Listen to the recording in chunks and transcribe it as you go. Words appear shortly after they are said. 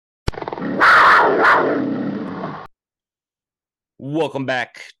Welcome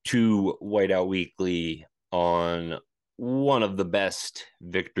back to Whiteout Weekly on one of the best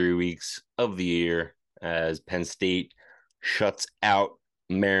victory weeks of the year as Penn State shuts out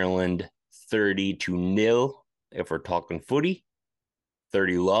Maryland 30-0 if we're talking footy,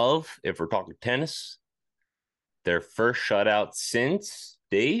 30 love if we're talking tennis. Their first shutout since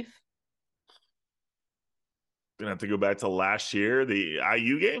Dave Gonna have to go back to last year, the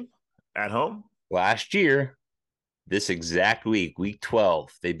IU game at home. last year, this exact week, week 12,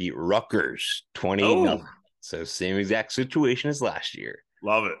 they beat Rutgers 28 Oh, 0. So same exact situation as last year.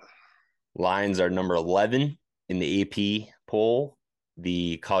 love it. Lions are number 11 in the AP poll.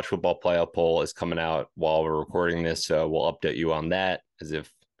 The college football playoff poll is coming out while we're recording this, so we'll update you on that as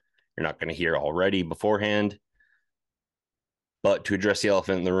if you're not going to hear already beforehand. But to address the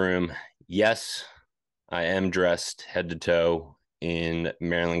elephant in the room, yes, I am dressed head to toe in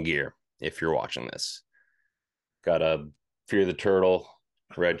Maryland gear if you're watching this. Got a Fear the Turtle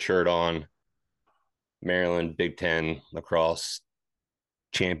red shirt on, Maryland Big Ten lacrosse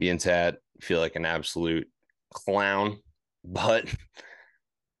champions hat. Feel like an absolute clown, but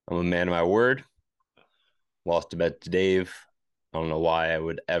I'm a man of my word. Lost a bet to Dave. I don't know why I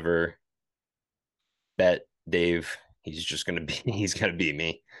would ever bet Dave. He's just gonna be he's gonna beat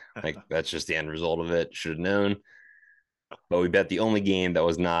me. Like that's just the end result of it. Should have known. But we bet the only game that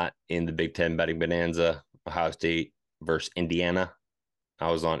was not in the Big Ten betting bonanza, Ohio State versus Indiana.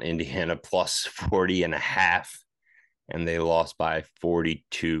 I was on Indiana plus 40 and a half, and they lost by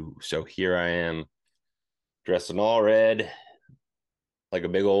 42. So here I am dressed in all red like a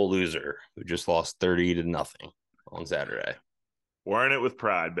big old loser who just lost 30-0 on Saturday. Wearing it with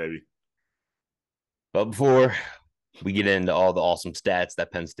pride, baby. But before we get into all the awesome stats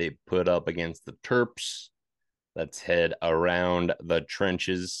that Penn State put up against the Terps, let's head around the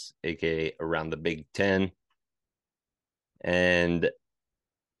trenches, aka around the Big Ten. And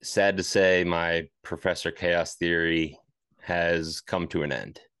sad to say, my Professor Chaos theory has come to an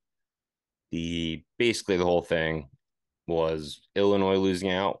end. Basically the whole thing was Illinois losing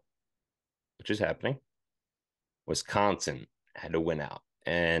out, which is happening. Wisconsin had to win out.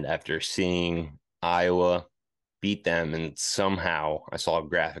 And after seeing Iowa beat them, and somehow I saw a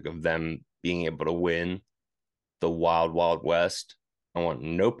graphic of them being able to win the Wild Wild West, I want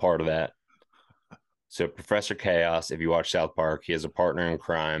no part of that. So Professor Chaos, if you watch South Park, he has a partner in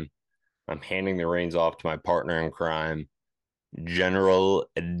crime. I'm handing the reins off to my partner in crime, General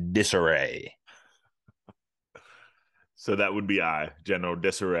Disarray. So that would be General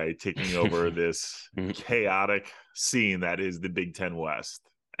Disarray, taking over this chaotic scene that is the Big Ten West.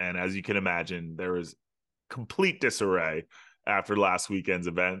 And as you can imagine, there is complete disarray after last weekend's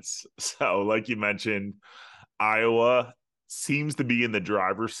events. So, like you mentioned, Iowa seems to be in the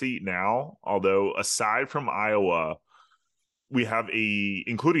driver's seat now. Although, aside from Iowa,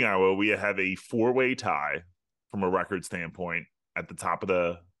 including Iowa, we have a four-way tie from a record standpoint at the top of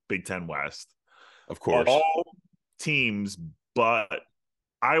the Big Ten West. Of course. All teams, but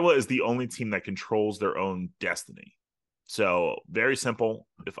Iowa is the only team that controls their own destiny. So very simple.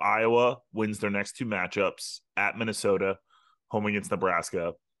 If Iowa wins their next two matchups at Minnesota, home against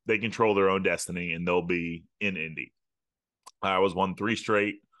Nebraska, they control their own destiny and they'll be in Indy. Iowa's won 3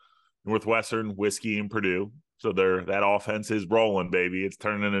 straight. Northwestern, Whiskey, and Purdue. So that offense is rolling, baby. It's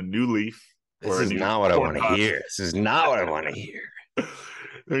turning a new leaf. This is not what I want to hear. This is not what I want to hear.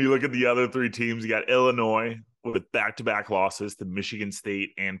 Then you look at the other 3 teams. You got Illinois with back-to-back losses to Michigan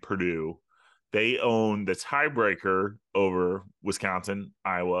State and Purdue. They own the tiebreaker over Wisconsin,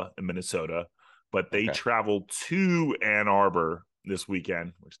 Iowa, and Minnesota, but they travel to Ann Arbor this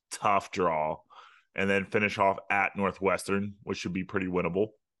weekend, which is a tough draw, and then finish off at Northwestern, which should be pretty winnable.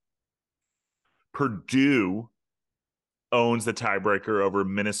 Purdue owns the tiebreaker over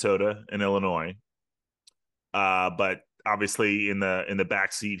Minnesota and Illinois, but obviously in the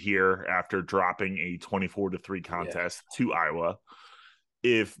backseat here after dropping a 24-3 contest to Iowa.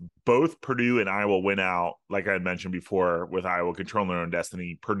 If both Purdue and Iowa win out, like I had mentioned before, with Iowa controlling their own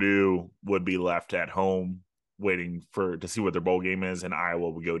destiny, Purdue would be left at home waiting to see what their bowl game is, and Iowa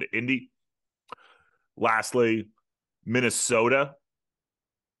would go to Indy. Lastly, Minnesota,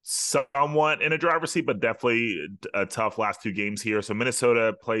 somewhat in a driver's seat, but definitely a tough last 2 games here. So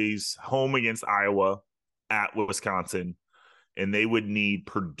Minnesota plays home against Iowa at Wisconsin, and they would need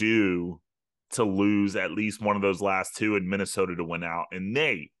Purdue to lose at least one of those last 2 and Minnesota to win out, and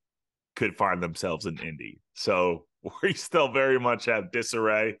they could find themselves in Indy. So we still very much have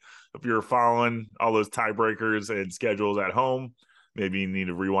disarray. If you're following all those tiebreakers and schedules at home, maybe you need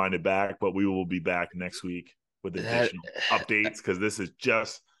to rewind it back, but we will be back next week with additional updates because this is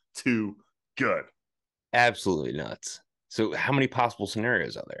just too good. Absolutely nuts. So how many possible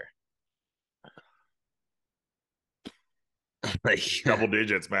scenarios are there? Like, Double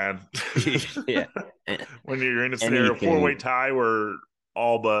digits, man. yeah, When you're in a scenario four-way anything, tie where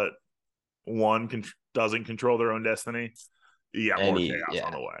all but one doesn't control their own destiny, you got more chaos on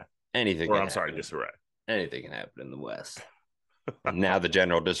yeah, the way. anything Or can I'm sorry, happen. disarray. Anything can happen in the West. And now the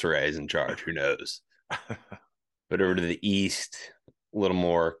general disarray is in charge. Who knows? But over to the East, a little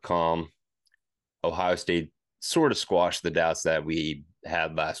more calm. Ohio State sort of squashed the doubts that we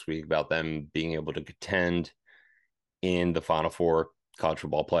had last week about them being able to contend in the Final Four college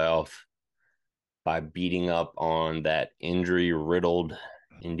football playoff by beating up on that injury riddled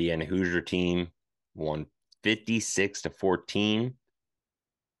Indiana Hoosier team, won 56-14.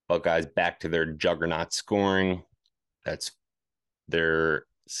 Buckeyes back to their juggernaut scoring. That's their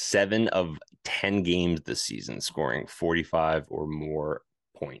 7 of 10 games this season, scoring 45 or more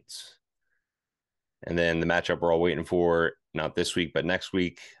points. And then the matchup we're all waiting for, not this week, but next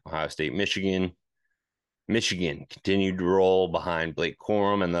week, Ohio State, Michigan. Michigan continued to roll behind Blake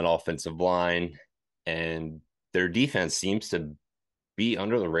Corum and that offensive line. And their defense seems to be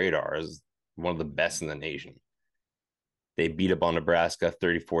under the radar as one of the best in the nation. They beat up on Nebraska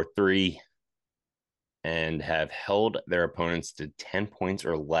 34-3 and have held their opponents to 10 points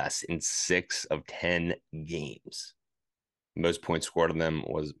or less in 6 of 10 games. Most points scored on them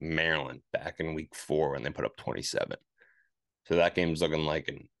was Maryland back in week 4 when they put up 27. So that game's looking like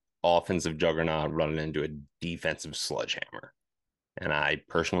an offensive juggernaut running into a defensive sledgehammer. And I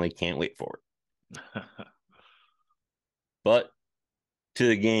personally can't wait for it. But to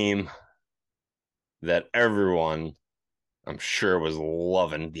the game that everyone, I'm sure, was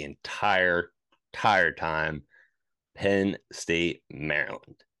loving the entire time, Penn State,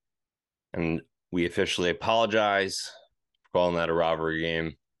 Maryland. And we officially apologize for calling that a rivalry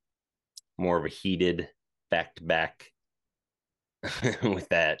game. More of a heated back to back with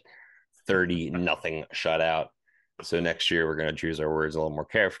that 30-0 shutout. So next year we're going to choose our words a little more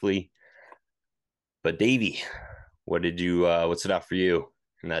carefully. But Davey, what stood out for you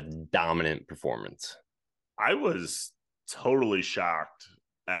in that dominant performance? I was totally shocked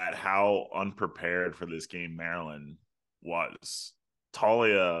at how unprepared for this game Maryland was.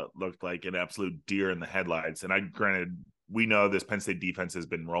 Talia looked like an absolute deer in the headlights. And granted, we know this Penn State defense has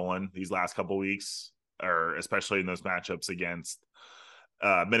been rolling these last couple of weeks, or especially in those matchups against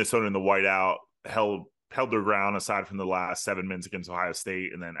Minnesota in the whiteout, held their ground aside from the last 7 minutes against Ohio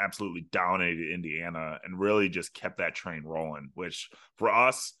State, and then absolutely dominated Indiana and really just kept that train rolling, which for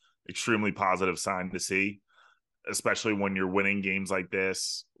us, extremely positive sign to see, especially when you're winning games like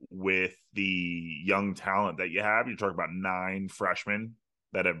this with the young talent that you have. You're talking about 9 freshmen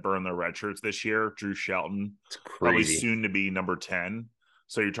that have burned their red shirts this year. Drew Shelton, It's probably crazy. soon to be number 10.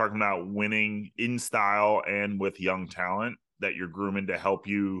 So you're talking about winning in style and with young talent that you're grooming to help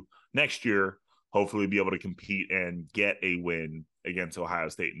you next year, hopefully be able to compete and get a win against Ohio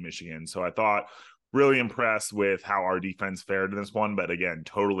State and Michigan. So I thought really impressed with how our defense fared in this one, but again,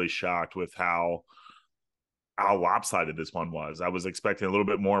 totally shocked with how lopsided this one was. I was expecting a little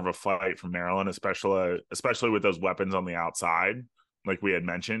bit more of a fight from Maryland, especially with those weapons on the outside, like we had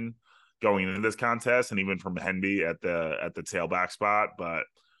mentioned going into this contest, and even from Henby at the tailback spot. But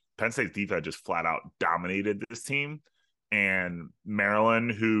Penn State's defense just flat out dominated this team. And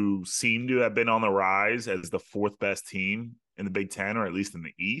Maryland, who seemed to have been on the rise as the 4th best team in the Big Ten, or at least in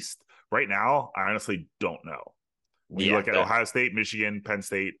the East, right now, I honestly don't know. When you Yeah, look at Ohio State, Michigan, Penn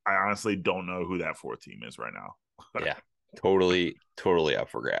State, I honestly don't know who that 4th team is right now. yeah, totally up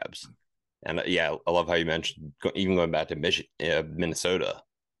for grabs. And yeah, I love how you mentioned even going back to Minnesota,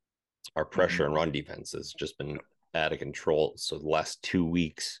 our pressure and run defense has just been out of control. So the last 2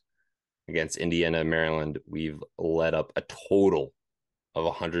 weeks against Indiana and Maryland, we've let up a total of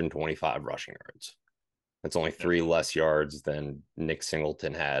 125 rushing yards. That's only 3 less yards than Nick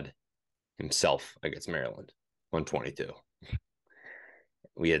Singleton had himself against Maryland, 122.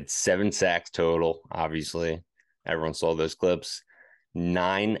 We had 7 sacks total, obviously. Everyone saw those clips.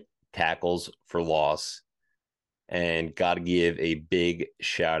 9 tackles for loss. And got to give a big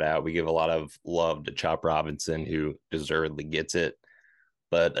shout out. We give a lot of love to Chop Robinson, who deservedly gets it.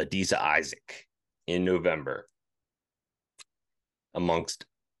 But Adisa Isaac in November, amongst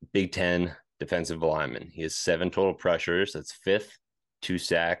Big Ten defensive linemen, he has 7 total pressures. That's 5th. 2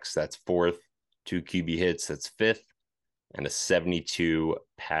 sacks. That's 4th. 2 QB hits. That's 5th. And a 72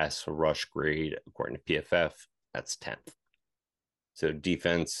 pass rush grade, according to PFF. That's 10th. So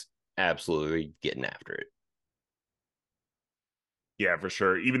defense absolutely getting after it. Yeah, for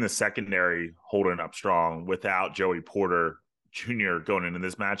sure. Even the secondary holding up strong without Joey Porter Jr. going into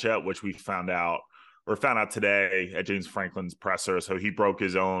this matchup, which we found out or found out today at James Franklin's presser. So he broke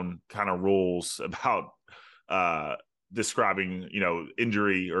his own kind of rules about uh, describing,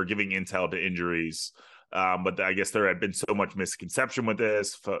 injury or giving intel to injuries. But I guess there had been so much misconception with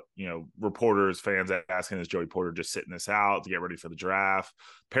this. Reporters, fans asking, is Joey Porter just sitting this out to get ready for the draft?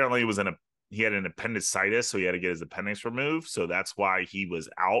 Apparently, he had an appendicitis, so he had to get his appendix removed. So that's why he was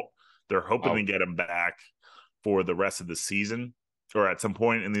out. They're hoping to get him back for the rest of the season, or at some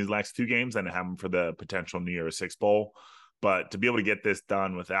point in these last 2 games, and have him for the potential New Year's Six Bowl. But to be able to get this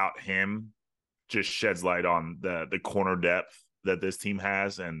done without him just sheds light on the corner depth that this team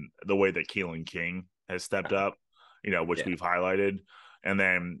has, and the way that Keelan King has stepped up, which we've highlighted. And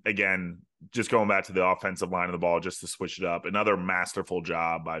then again, just going back to the offensive line of the ball, just to switch it up, another masterful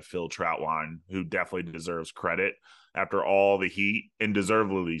job by Phil Trautwein, who definitely deserves credit after all the heat, and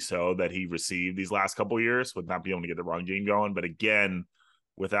deservedly so, that he received these last couple of years with not being able to get the run game going. But again,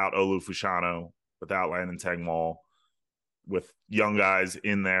 without Olu Fushano, without Landon Tengwall, with young guys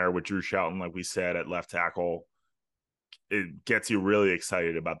in there, with Drew Shelton, like we said, at left tackle, it gets you really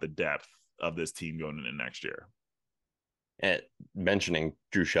excited about the depth of this team going into next year. And mentioning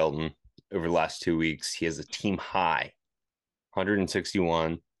Drew Shelton, over the last 2 weeks, he has a team high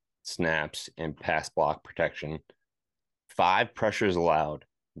 161 snaps and pass block protection, 5 pressures allowed,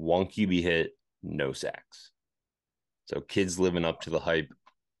 1 QB hit, no sacks. So kids living up to the hype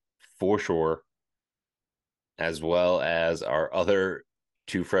for sure, as well as our other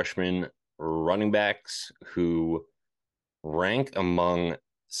 2 freshman running backs who rank among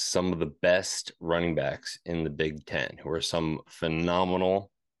some of the best running backs in the Big Ten, who are some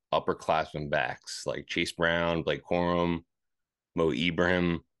phenomenal upperclassmen backs like Chase Brown, Blake Corum, Mo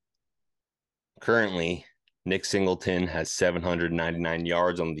Ibrahim. Currently, Nick Singleton has 799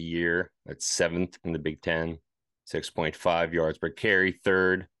 yards on the year. That's 7th in the Big Ten, 6.5 yards per carry,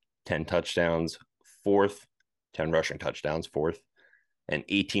 3rd, 10 touchdowns, 4th, 10 rushing touchdowns, 4th, and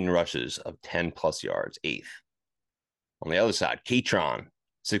 18 rushes of 10 plus yards, 8th. On the other side, Katron,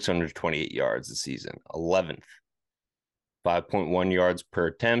 628 yards this season, 11th, 5.1 yards per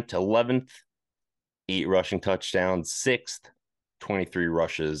attempt, 11th, 8 rushing touchdowns, 6th, 23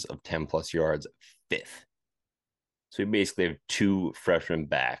 rushes of 10 plus yards, 5th. So we basically have 2 freshman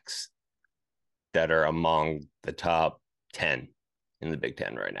backs that are among the top 10 in the Big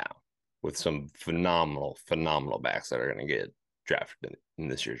Ten right now, with some phenomenal backs that are going to get drafted in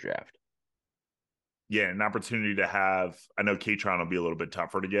this year's draft. Yeah, an opportunity to have, I know Katron will be a little bit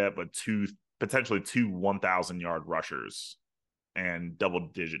tougher to get, but potentially 2 1,000-yard rushers and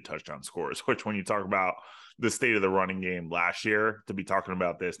double-digit touchdown scores, which when you talk about the state of the running game last year, to be talking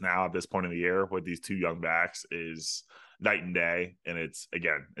about this now at this point in the year with these 2 young backs is night and day. And it's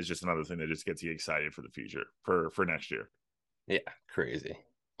just another thing that just gets you excited for the future, for next year. Yeah, crazy.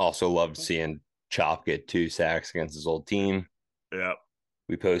 Also loved seeing Chop get 2 sacks against his old team. Yep.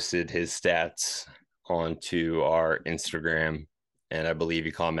 We posted his stats onto our Instagram, and I believe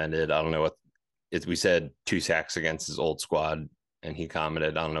he commented, I don't know what it, we said 2 sacks against his old squad, and he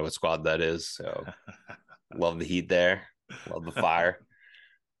commented, I don't know what squad that is. So love the heat there. Love the fire.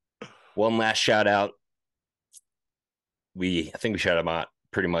 One last shout out. I think we shout him out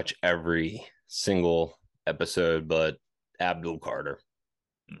pretty much every single episode, but Abdul Carter.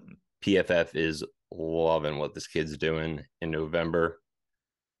 PFF is loving what this kid's doing in November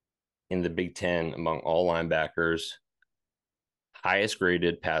in the Big Ten among all linebackers. Highest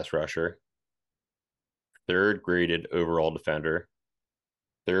graded pass rusher, 3rd graded overall defender,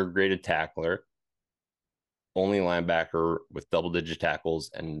 3rd graded tackler, only linebacker with double-digit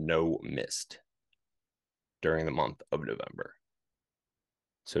tackles and no missed during the month of November.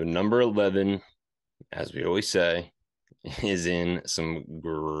 So number 11, as we always say, is in some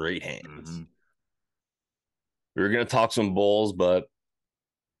great hands. Mm-hmm. We were going to talk some bowls, but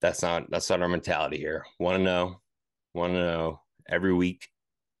that's not our mentality here. Want to know every week.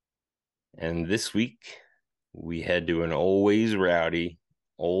 And this week, we head to an always rowdy,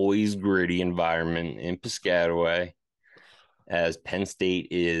 always gritty environment in Piscataway, as Penn State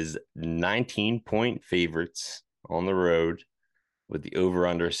is 19-point favorites on the road, with the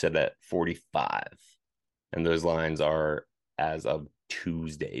over-under set at 45. And those lines are as of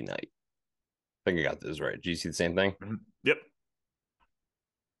Tuesday night. I think I got this right. Do you see the same thing? Mm-hmm. Yep.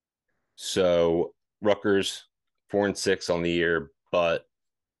 So Rutgers 4-6 on the year, but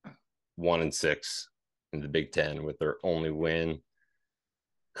 1-6 in the Big Ten, with their only win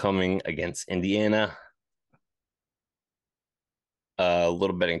coming against Indiana. A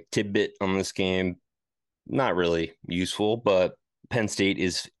little betting tidbit on this game, not really useful, but Penn State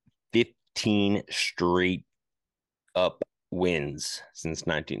is 15 straight up wins since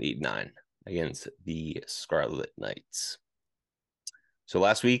 1989. against the Scarlet Knights. So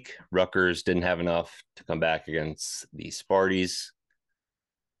last week, Rutgers didn't have enough to come back against the Sparties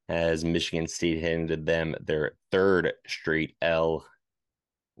as Michigan State handed them their third straight L,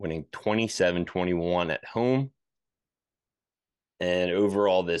 winning 27-21 at home. And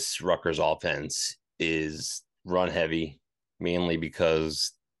overall, this Rutgers offense is run heavy, mainly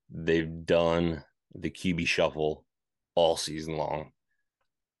because they've done the QB shuffle all season long.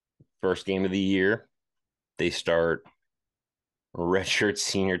 First game of the year, they start redshirt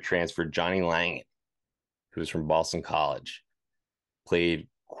senior transfer Johnny Langan, who's from Boston College, played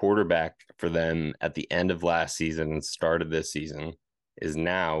quarterback for them at the end of last season and started this season, is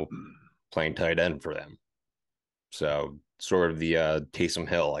now playing tight end for them. So sort of the Taysom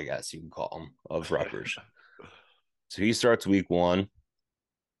Hill, I guess you can call him, of Rutgers. So he starts week one.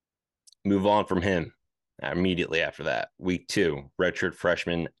 Move on from him immediately after that. Week two, redshirt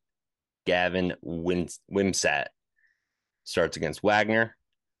freshman Gavin Wimsatt starts against Wagner.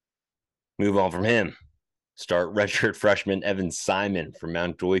 Move on from him. Start redshirt freshman Evan Simon from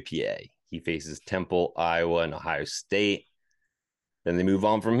Mount Joy, PA. He faces Temple, Iowa, and Ohio State. Then they move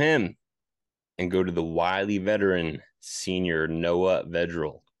on from him and go to the wily veteran senior Noah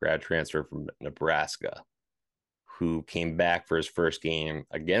Vedral, grad transfer from Nebraska, who came back for his first game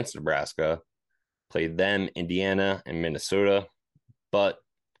against Nebraska, played them, Indiana, and Minnesota, but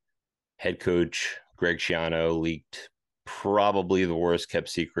head coach Greg Schiano leaked probably the worst kept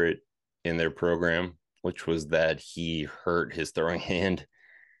secret in their program, which was that he hurt his throwing hand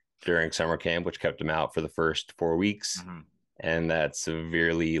during summer camp, which kept him out for the first 4 weeks. Mm-hmm. And that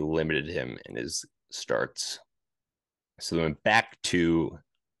severely limited him in his starts. So they went back to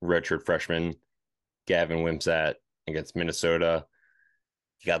redshirt freshman Gavin Wimsatt against Minnesota.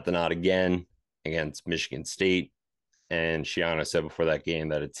 He got the nod again against Michigan State. And Schiano said before that game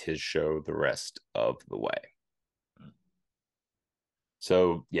that it's his show the rest of the way.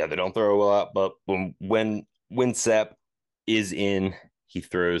 So, yeah, they don't throw a lot, but when Wimsatt is in, he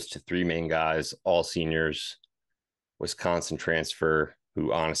throws to three main guys, all seniors. Wisconsin transfer,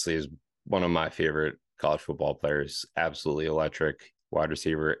 who honestly is one of my favorite college football players, absolutely electric. Wide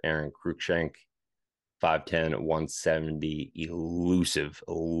receiver Aaron Cruikshank, 5'10", 170, elusive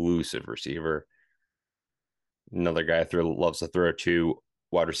receiver. Another guy loves to throw to,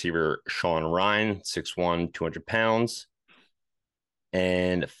 wide receiver Sean Ryan, 6'1", 200 pounds.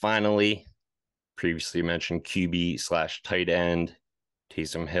 And finally, previously mentioned QB / tight end,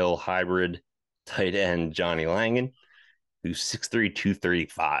 Taysom Hill hybrid, tight end Johnny Langan, who's 6'3",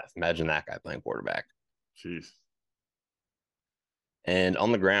 235. Imagine that guy playing quarterback. Jeez. And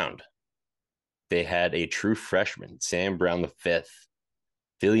on the ground, they had a true freshman, Sam Brown V,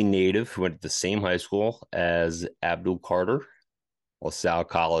 Philly native who went to the same high school as Abdul Carter, LaSalle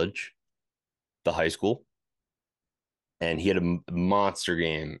College, the high school. And he had a monster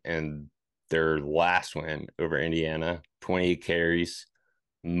game in their last win over Indiana, 28 carries,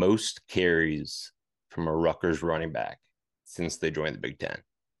 most carries from a Rutgers running back since they joined the Big Ten.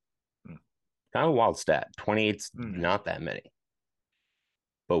 Kind of a wild stat. 28's not that many.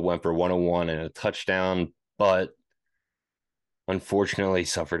 But went for 101 and a touchdown, but unfortunately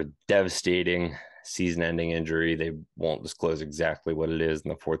suffered a devastating season-ending injury. They won't disclose exactly what it is in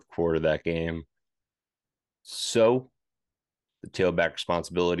the fourth quarter of that game. So the tailback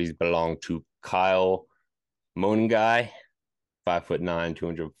responsibilities belong to Kyle Mongai,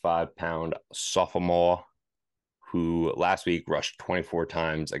 5'9", 205-pound sophomore, who last week rushed 24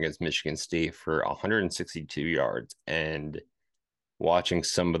 times against Michigan State for 162 yards. And watching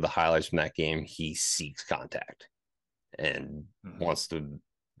some of the highlights from that game, he seeks contact and wants to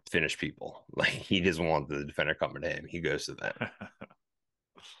finish people. Like, he doesn't want the defender coming to him. He goes to them.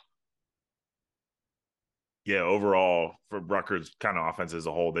 Yeah, overall, for Rutgers kind of offense as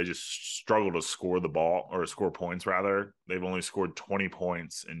a whole, they just struggle to score the ball, or score points, rather. They've only scored 20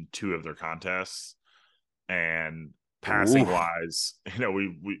 points in 2 of their contests. And passing wise,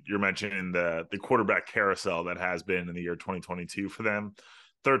 you're mentioning the quarterback carousel that has been in the year 2022 for them.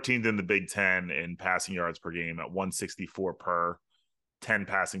 13th in the Big Ten in passing yards per game at 164 per, 10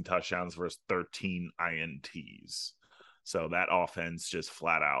 passing touchdowns versus 13 INTs. So that offense just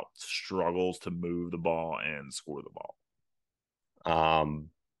flat out struggles to move the ball and score the ball.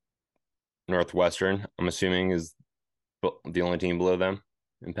 Northwestern, I'm assuming, is the only team below them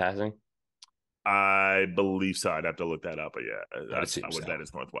in passing. I believe so. I'd have to look that up, but yeah, I would bet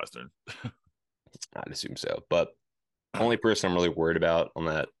it's Northwestern. I'd assume so. But only person I'm really worried about on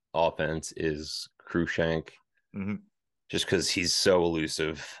that offense is Cruikshank, just because he's so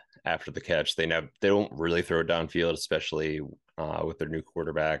elusive after the catch. They don't really throw it downfield, especially with their new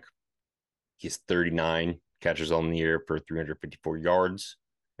quarterback. He has 39 catches on the year for 354 yards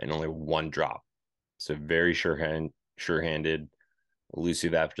and only one drop. So very sure-handed,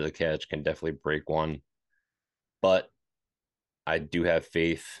 elusive after the catch, can definitely break one. But I do have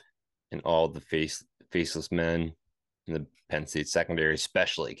faith in all the faceless men in the Penn State secondary,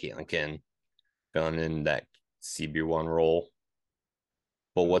 especially Caitlin King, filling in that CB1 role.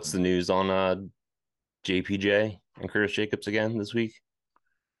 But what's the news on JPJ and Curtis Jacobs again this week?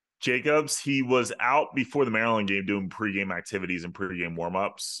 Jacobs, he was out before the Maryland game doing pregame activities and pregame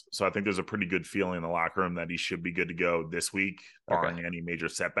warmups. So I think there's a pretty good feeling in the locker room that he should be good to go this week, barring any major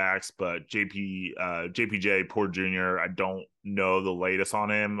setbacks. But JPJ, poor junior, I don't know the latest on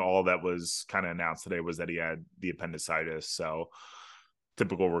him. All that was kind of announced today was that he had the appendicitis. So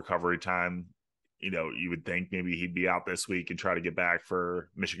typical recovery time. You would think maybe he'd be out this week and try to get back for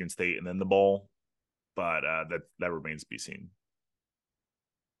Michigan State and then the bowl. But that remains to be seen.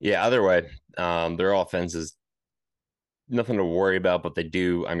 Yeah, either way, their offense is nothing to worry about, but they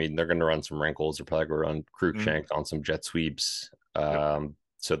do. I mean, they're going to run some wrinkles. They're probably going to run Cruikshank on some jet sweeps. So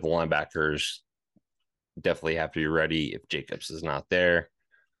the linebackers definitely have to be ready if Jacobs is not there.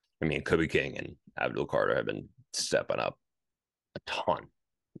 I mean, Kobe King and Abdul Carter have been stepping up a ton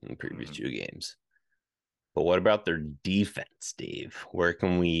in the previous two games. But what about their defense, Dave? Where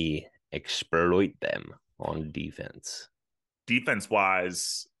can we exploit them on defense?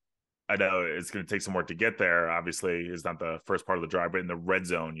 Defense-wise, I know it's going to take some work to get there. Obviously, it's not the first part of the drive, but in the red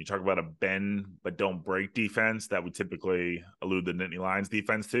zone, you talk about a bend but don't break defense that would typically allude the Nittany Lions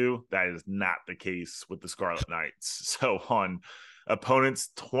defense to. That is not the case with the Scarlet Knights. So on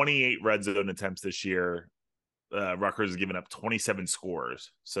opponents' 28 red zone attempts this year, Rutgers has given up 27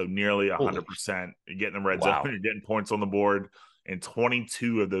 scores. So nearly 100%. You're getting the red zone, you're getting points on the board. And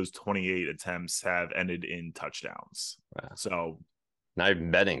 22 of those 28 attempts have ended in touchdowns. Wow. So not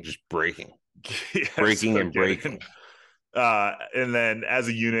even betting, just breaking. Breaking and breaking. And then as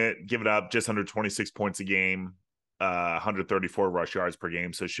a unit, give it up just under 26 points a game, 134 rush yards per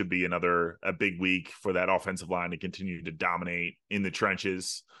game. So it should be a big week for that offensive line to continue to dominate in the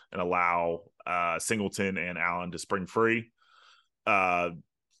trenches and allow Singleton and Allen to spring free.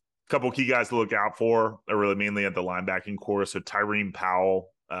 Couple key guys to look out for are really mainly at the linebacking core. So Tyreen Powell,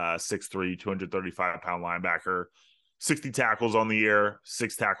 6'3", 235-pound linebacker, 60 tackles on the year,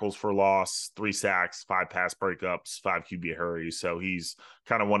 6 tackles for loss, 3 sacks, 5 pass breakups, 5 QB hurries. So he's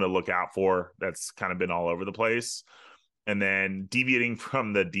kind of one to look out for. That's kind of been all over the place. And then deviating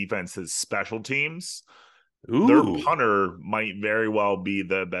from the defense's special teams, their punter might very well be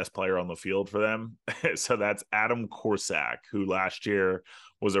the best player on the field for them. So that's Adam Korsak, who last year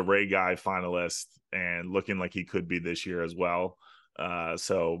was a Ray Guy finalist and looking like he could be this year as well.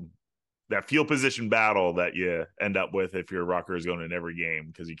 So that field position battle that you end up with if your Rutgers going in every game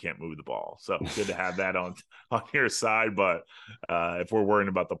because you can't move the ball. So good to have that on your side. But if we're worrying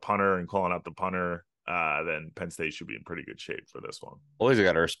about the punter and calling out the punter, then Penn State should be in pretty good shape for this one. Always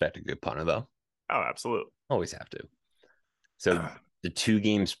got to respect a good punter, though. Oh, absolutely. Always have to. So the 2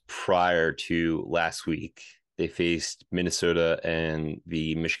 games prior to last week, they faced Minnesota and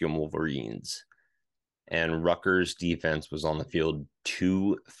the Michigan Wolverines. And Rutgers defense was on the field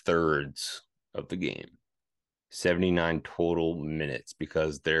 2/3 of the game, 79 total minutes,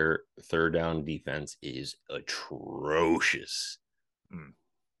 because their third down defense is atrocious.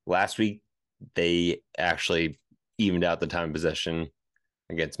 Last week, they actually evened out the time of possession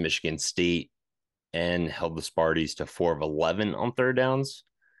against Michigan State and held the Sparties to 4 of 11 on third downs.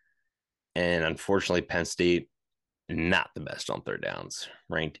 And unfortunately, Penn State, not the best on third downs,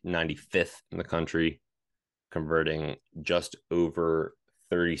 ranked 95th in the country, converting just over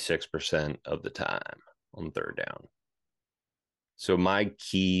 36% of the time on third down. So my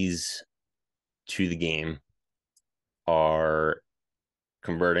keys to the game are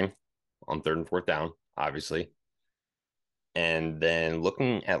converting on third and fourth down, obviously. And then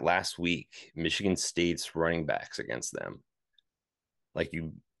looking at last week, Michigan State's running backs against them, like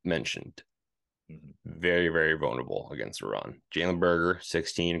you mentioned, very, very vulnerable against the run. Jalen Berger,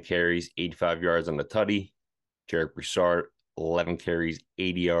 16 carries, 85 yards on the tutty. Jarek Broussard, 11 carries,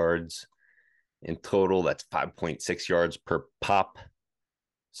 80 yards. In total, that's 5.6 yards per pop.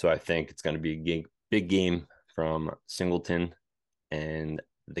 So I think it's going to be a big game from Singleton and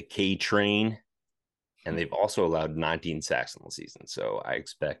the K train. And they've also allowed 19 sacks in the season. So I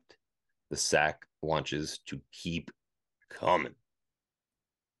expect the sack lunches to keep coming.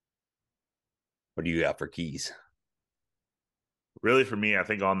 What do you got for keys? Really, for me, I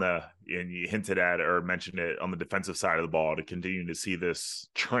think and you hinted at or mentioned it, on the defensive side of the ball, to continue to see this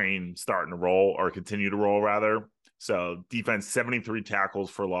train starting to roll, or continue to roll rather. So defense 73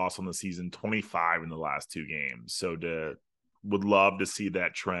 tackles for loss on the season, 25 in the last 2 games. So would love to see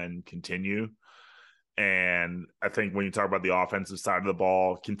that trend continue. And I think when you talk about the offensive side of the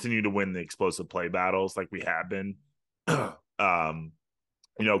ball, continue to win the explosive play battles like we have been.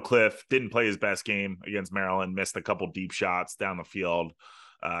 Cliff didn't play his best game against Maryland, missed a couple deep shots down the field,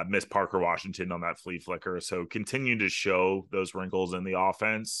 missed Parker Washington on that flea flicker. So continue to show those wrinkles in the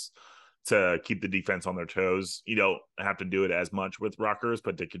offense to keep the defense on their toes. You don't have to do it as much with Rutgers,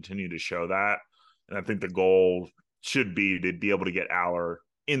 but to continue to show that. And I think the goal should be to be able to get Aller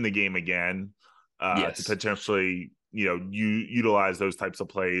in the game again, to potentially, utilize those types of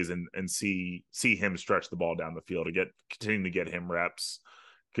plays and see him stretch the ball down the field to continue to get him reps,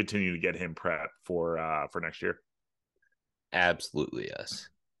 continue to get him prep for next year. Absolutely, yes.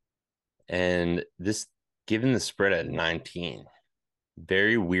 And this, given the spread at 19,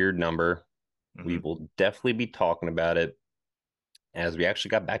 very weird number. Mm-hmm. We will definitely be talking about it as we actually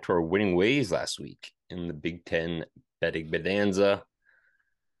got back to our winning ways last week in the Big Ten betting bonanza,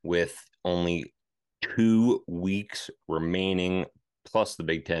 with only 2 weeks remaining, plus the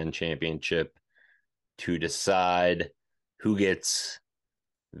Big Ten championship, to decide who gets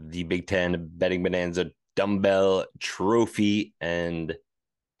the Big Ten betting bonanza dumbbell trophy. And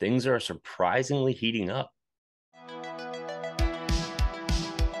things are surprisingly heating up.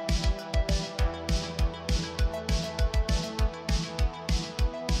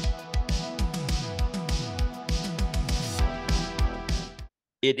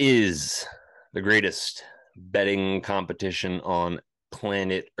 It is the greatest betting competition on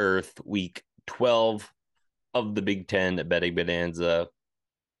planet Earth, week 12 of the Big Ten betting bonanza.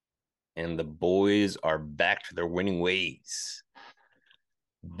 And the boys are back to their winning ways.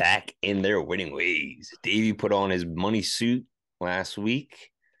 Back in their winning ways. Davey put on his money suit last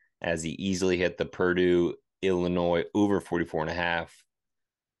week as he easily hit the Purdue, Illinois over 44.5.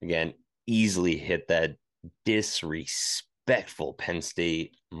 Again, easily hit that disrespectful Penn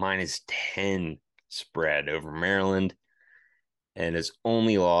State -10 spread over Maryland. And his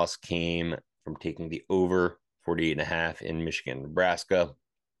only loss came from taking the over 48.5 in Michigan, Nebraska.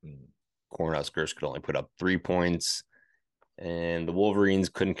 Cornhuskers could only put up 3 points, and the Wolverines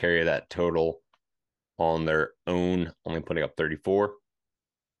couldn't carry that total on their own, only putting up 34.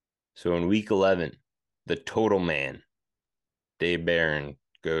 So in week 11, the total man, Dave Barron,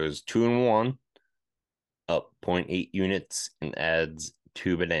 goes 2-1, up 0.8 units, and adds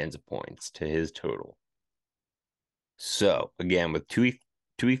 2 bonanza points to his total. So again, with 2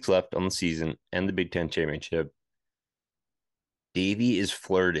 weeks left on the season and the Big Ten championship, Davey is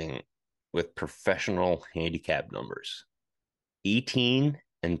flirting with professional handicap numbers. 18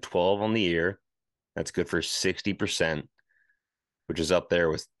 and 12 on the year. That's good for 60%, which is up there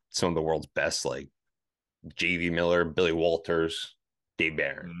with some of the world's best, like J.V. Miller, Billy Walters, Dave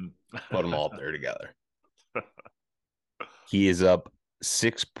Barron. Put them all up there together. He is up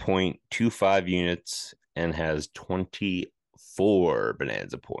 6.25 units and has 24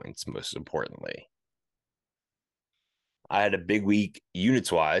 bonanza points, most importantly. I had a big week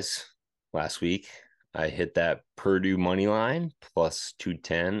units-wise last week. I hit that Purdue money line plus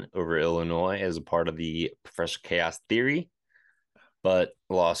 210 over Illinois as a part of the Professor Chaos theory, but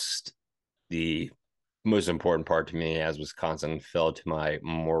lost the most important part to me as Wisconsin fell to my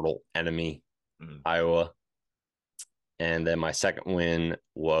mortal enemy, Iowa. And then my second win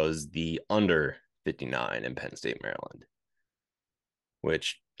was the under 59 in Penn State, Maryland,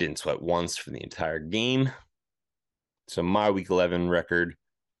 which didn't sweat once for the entire game. So my week 11 record,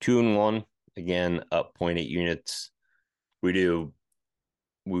 2-1, again, up 0.8 units. We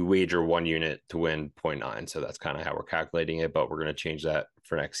wager 1 unit to win 0.9. So that's kind of how we're calculating it, but we're going to change that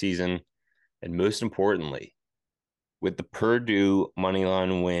for next season. And most importantly, with the Purdue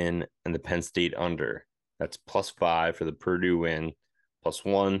moneyline win and the Penn State under, that's +5 for the Purdue win,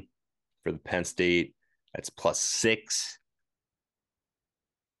 +1 for the Penn State. That's +6.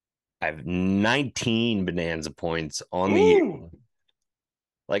 I have 19 bonanza points on the year.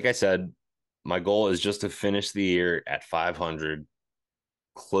 Like I said, my goal is just to finish the year at 500,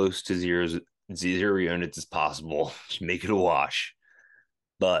 close to zero units as possible. Just make it a wash.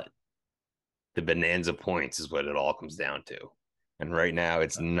 But the bonanza points is what it all comes down to. And right now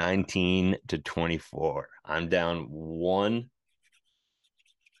it's 19-24. I'm down 1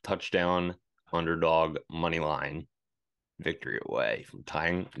 touchdown underdog money line victory away from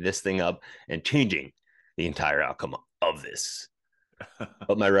tying this thing up and changing the entire outcome of this.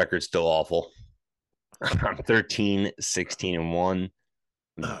 But my record's still awful. I'm 13-16-1.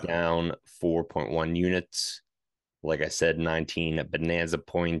 I'm down 4.1 units. Like I said, 19 bonanza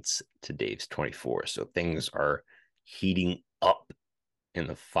points to Dave's 24. So things are heating up in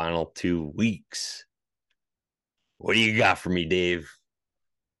the final 2 weeks. What do you got for me, Dave?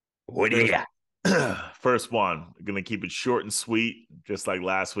 What do you got? First one, I'm going to keep it short and sweet, just like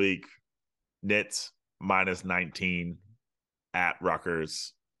last week. Nits minus 19 at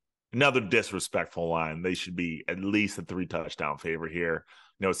Rutgers. Another disrespectful line. They should be at least a 3-touchdown favorite here.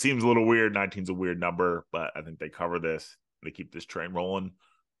 It seems a little weird. 19 is a weird number, but I think they cover this. They keep this train rolling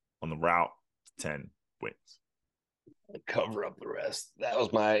on the route. 10 wins. Cover up the rest. That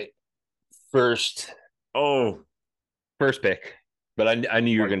was my first pick, but I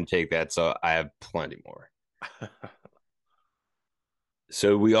knew you were going to take that, so I have plenty more.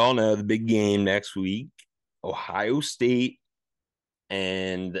 So we all know the big game next week, Ohio State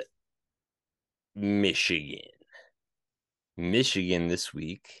and Michigan. Michigan this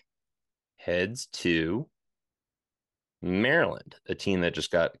week heads to Maryland, a team that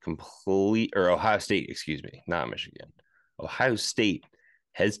just got Ohio State, excuse me, not Michigan. Ohio State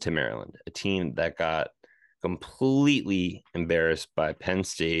heads to Maryland, a team that got completely embarrassed by Penn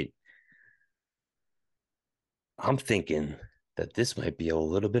State. I'm thinking that this might be a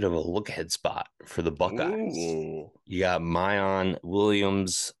little bit of a look ahead spot for the Buckeyes. Ooh. You got Mayan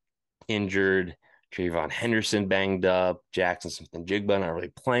Williams injured, Trayvon Henderson banged up, Jackson Smith-Njigba not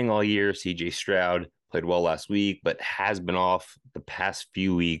really playing all year. CJ Stroud played well last week, but has been off the past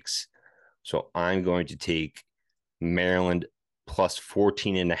few weeks. So I'm going to take Maryland plus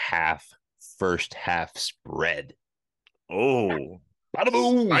 14.5 first half spread. Oh, bada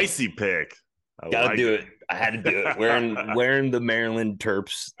boom! Spicy pick. Gotta do it. I had to do it. Wearing the Maryland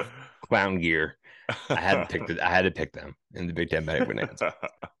Terps clown gear. I had to pick them in the Big Ten betting bonanza.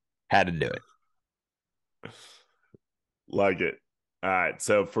 Had to do it. Like it. All right.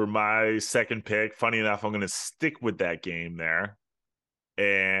 So for my second pick, funny enough, I'm going to stick with that game there.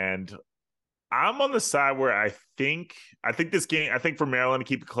 And I'm on the side where I think this game, I think for Maryland to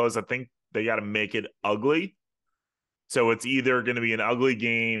keep it close, I think they got to make it ugly. So it's either going to be an ugly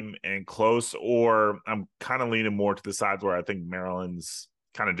game and close, or I'm kind of leaning more to the sides where I think Maryland's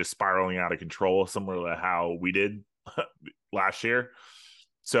kind of just spiraling out of control, similar to how we did last year.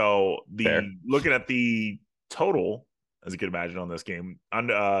 So looking at the total, as you can imagine on this game,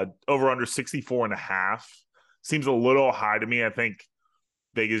 over under 64.5 seems a little high to me. I think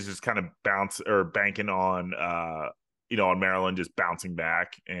Vegas just kind of banking on on Maryland just bouncing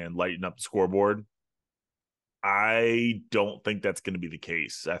back and lighting up the scoreboard. I don't think that's going to be the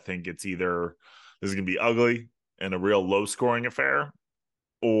case. I think it's either this is going to be ugly and a real low scoring affair,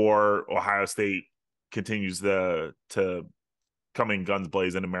 or Ohio State continues to come in guns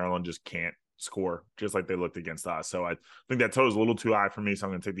blazing and Maryland just can't score, just like they looked against us. So I think that total is a little too high for me, so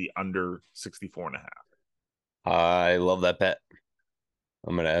I'm going to take the under 64.5. I love that bet.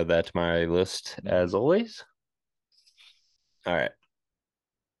 I'm going to add that to my list as always. All right.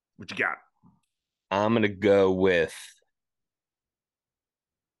 What you got? I'm going to go with,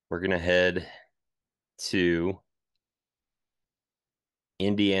 we're going to head to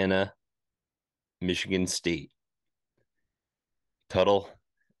Indiana, Michigan State. Tuttle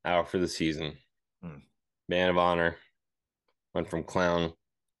out for the season. Man of honor went from clown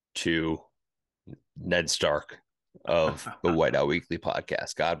to Ned Stark of the Whiteout Weekly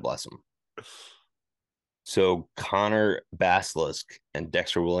podcast. God bless him. So Connor Basilisk and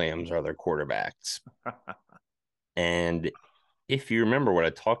Dexter Williams are their quarterbacks. And if you remember what I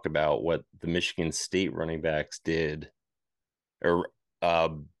talked about, what the Michigan State running backs did,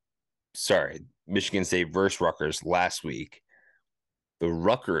 Michigan State versus Rutgers last week, the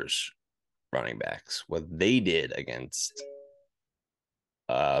Rutgers running backs, what they did against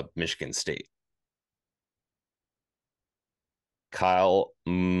Michigan State.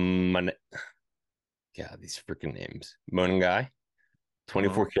 These freaking names. Monengai,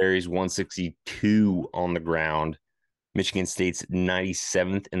 24 carries, 162 on the ground. Michigan State's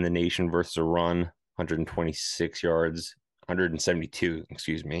 97th in the nation versus a run, 126 yards, 172,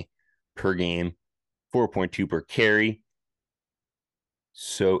 per game, 4.2 per carry.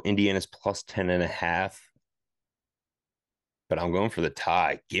 So Indiana's plus 10.5. But I'm going for the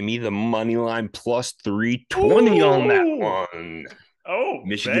tie. Give me the money line plus 320 on that one. Oh,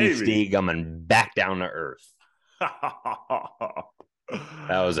 Michigan State coming back down to earth. That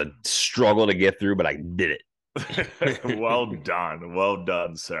was a struggle to get through, but I did it. Well done. Well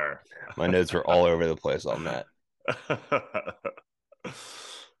done, sir. My notes were all over the place on that.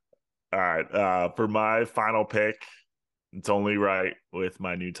 All right. For my final pick, it's only right with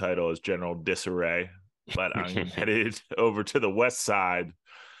my new title as General Disarray, but I'm headed over to the west side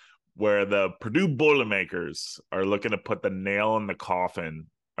where the Purdue Boilermakers are looking to put the nail in the coffin.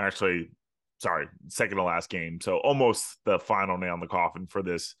 Actually, sorry, second to last game. So almost the final nail in the coffin for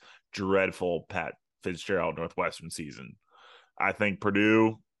this dreadful Pat Fitzgerald Northwestern season. I think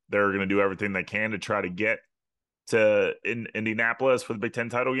Purdue, they're going to do everything they can to try to get to Indianapolis for the Big Ten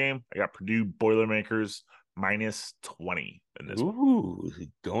title game. I got Purdue Boilermakers -20 in this one. Ooh,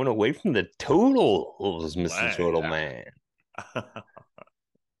 going away from the totals, Mr. Total Yeah. Man.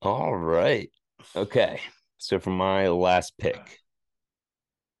 All right. Okay. So for my last pick,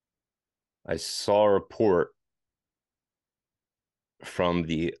 I saw a report from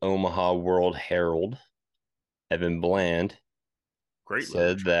the Omaha World Herald. Evan Bland Great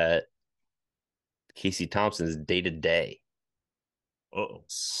said literature. that Casey Thompson is day to day. Uh-oh.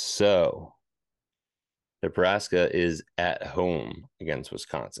 So Nebraska is at home against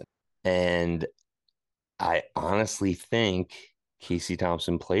Wisconsin. And I honestly think Casey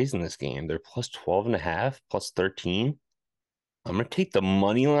Thompson plays in this game. They're plus 12 and a half, plus 13. I'm going to take the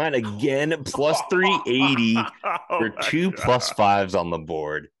money line again at plus 380 Oh for my two plus God. fives on the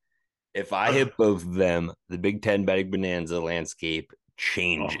board. If I hit both of them, the Big Ten betting bonanza landscape Oh,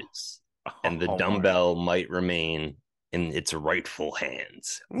 changes and the oh my. dumbbell might remain in its rightful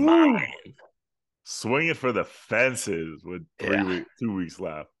hands. Woo. Mine. Swing it for the fences with Yeah, 2 weeks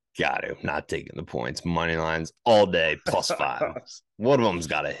left. got to. Not taking the points. Money lines all day, plus fives. One of them's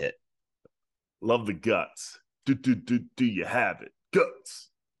got to hit. Love the guts. Do you have it?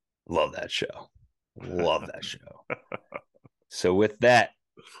 Guts. Love that show. Love that show. So, with that,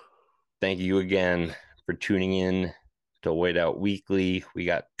 thank you again for tuning in to Wait Out Weekly. We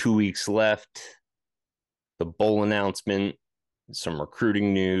got 2 weeks left. The bowl announcement, some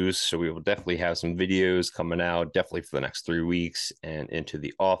recruiting news. So we will definitely have some videos coming out, definitely for the next 3 weeks and into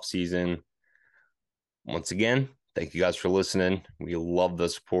the off season. Once again, thank you guys for listening. We love the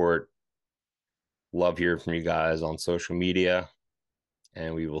support. Love hearing from you guys on social media.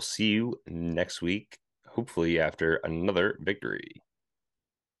 And we will see you next week, hopefully after another victory.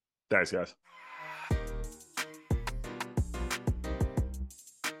 Thanks, guys.